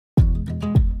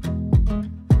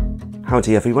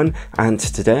Howdy everyone, and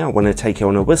today I want to take you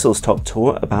on a whistle-stop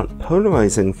tour about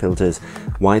polarizing filters,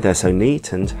 why they're so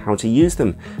neat and how to use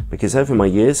them, because over my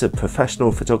years of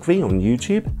professional photography on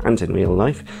YouTube and in real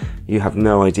life, you have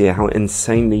no idea how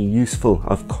insanely useful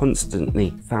I've constantly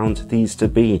found these to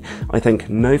be. I think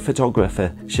no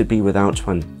photographer should be without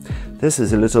one. This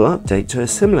is a little update to a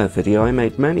similar video I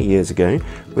made many years ago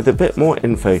with a bit more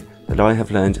info that I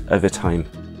have learned over time.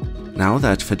 Now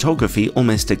that photography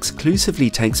almost exclusively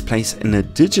takes place in a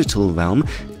digital realm,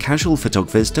 casual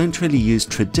photographers don't really use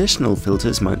traditional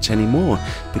filters much anymore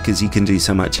because you can do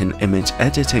so much in image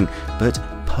editing, but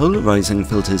polarizing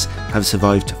filters have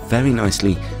survived very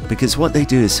nicely because what they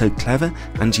do is so clever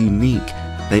and unique.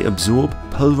 They absorb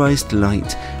polarized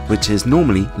light, which is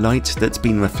normally light that's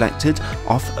been reflected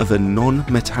off of a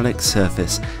non-metallic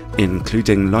surface,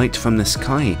 including light from the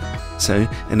sky. So,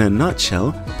 in a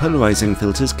nutshell, polarizing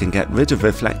filters can get rid of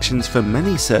reflections from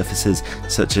many surfaces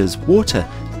such as water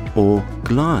or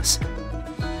glass,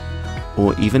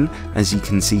 or even, as you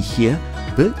can see here,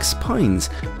 book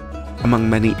spines, among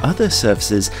many other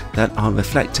surfaces that are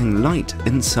reflecting light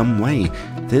in some way.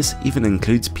 This even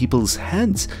includes people's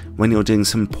heads when you're doing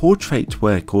some portrait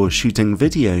work or shooting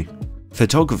video.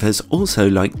 Photographers also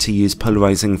like to use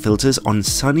polarizing filters on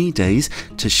sunny days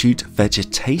to shoot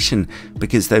vegetation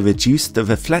because they reduce the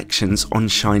reflections on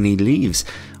shiny leaves.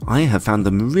 I have found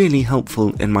them really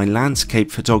helpful in my landscape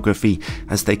photography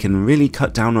as they can really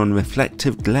cut down on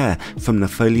reflective glare from the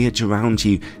foliage around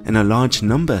you in a large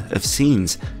number of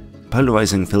scenes.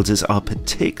 Polarizing filters are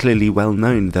particularly well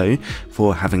known though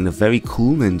for having the very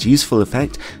cool and useful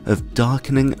effect of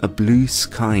darkening a blue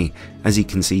sky, as you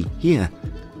can see here.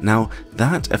 Now,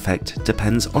 that effect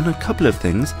depends on a couple of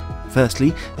things.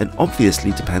 Firstly, it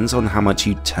obviously depends on how much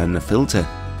you turn the filter.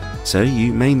 So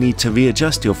you may need to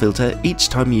readjust your filter each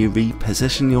time you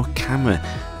reposition your camera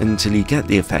until you get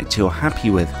the effect you're happy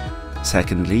with.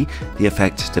 Secondly, the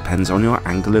effect depends on your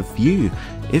angle of view.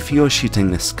 If you're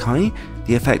shooting the sky,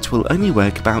 the effect will only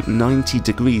work about 90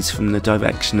 degrees from the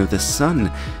direction of the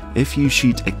sun. If you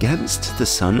shoot against the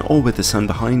sun or with the sun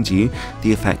behind you,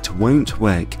 the effect won't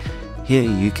work. Here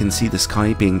you can see the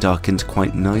sky being darkened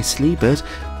quite nicely, but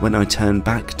when I turn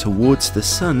back towards the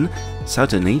sun,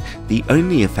 suddenly the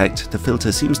only effect the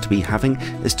filter seems to be having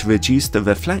is to reduce the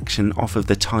reflection off of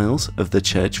the tiles of the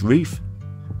church roof.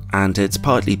 And it's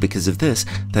partly because of this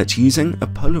that using a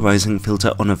polarizing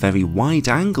filter on a very wide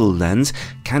angle lens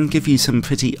can give you some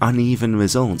pretty uneven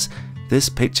results. This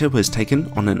picture was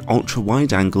taken on an ultra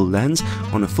wide angle lens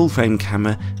on a full frame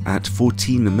camera at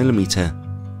 14mm.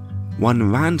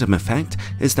 One random effect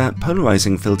is that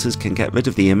polarizing filters can get rid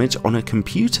of the image on a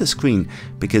computer screen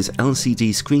because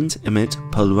LCD screens emit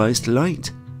polarized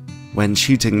light. When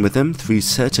shooting with them through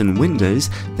certain windows,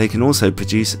 they can also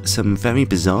produce some very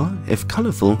bizarre, if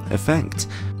colourful, effects.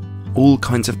 All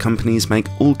kinds of companies make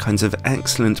all kinds of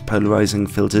excellent polarizing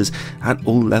filters at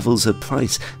all levels of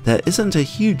price. There isn't a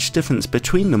huge difference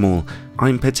between them all.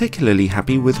 I'm particularly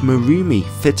happy with Marumi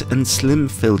Fit and Slim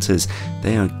filters.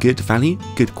 They are good value,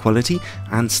 good quality,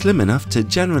 and slim enough to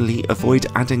generally avoid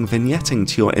adding vignetting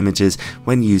to your images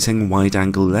when using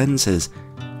wide-angle lenses.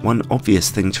 One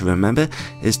obvious thing to remember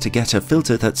is to get a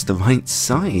filter that's the right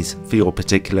size for your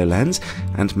particular lens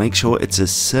and make sure it's a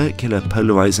circular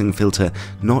polarizing filter,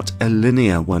 not a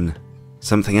linear one.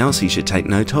 Something else you should take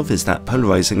note of is that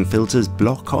polarizing filters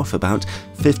block off about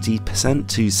 50%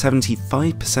 to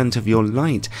 75% of your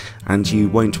light, and you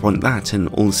won't want that in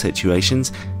all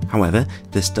situations. However,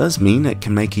 this does mean it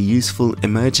can make a useful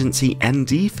emergency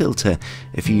ND filter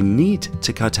if you need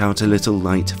to cut out a little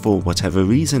light for whatever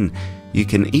reason. You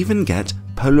can even get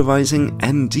polarizing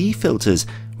ND filters,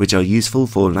 which are useful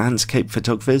for landscape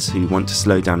photographers who want to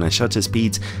slow down their shutter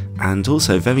speeds, and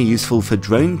also very useful for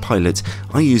drone pilots.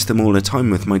 I use them all the time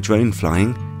with my drone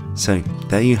flying. So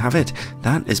there you have it.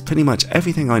 That is pretty much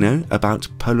everything I know about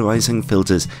polarizing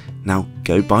filters. Now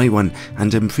go buy one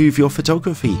and improve your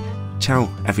photography. Ciao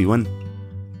everyone.